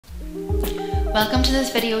Welcome to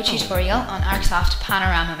this video tutorial on ArcSoft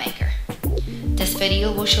Panorama Maker. This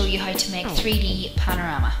video will show you how to make 3D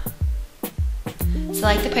panorama.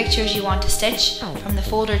 Select the pictures you want to stitch from the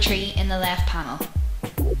folder tree in the left panel.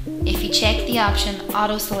 If you check the option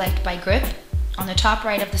Auto Select by Group on the top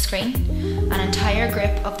right of the screen, an entire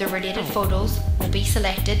group of the related photos will be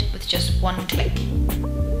selected with just one click.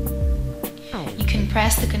 You can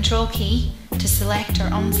press the Control key to select or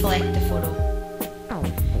unselect the photo.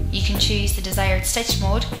 You can choose the desired stitch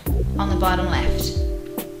mode on the bottom left.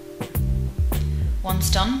 Once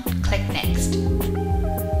done, click Next.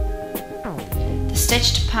 The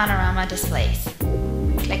stitched panorama displays.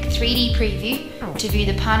 Click 3D Preview to view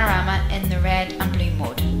the panorama in the red and blue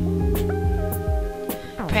mode.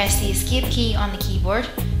 Press the Escape key on the keyboard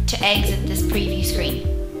to exit this preview screen.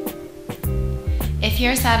 If you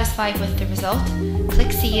are satisfied with the result,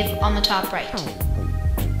 click Save on the top right.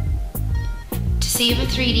 To save a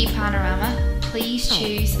 3D panorama, please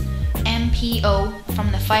choose MPO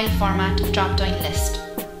from the File Format drop-down list.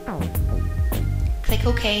 Click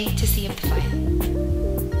OK to save the file.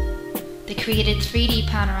 The created 3D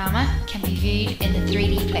panorama can be viewed in the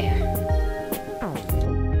 3D player.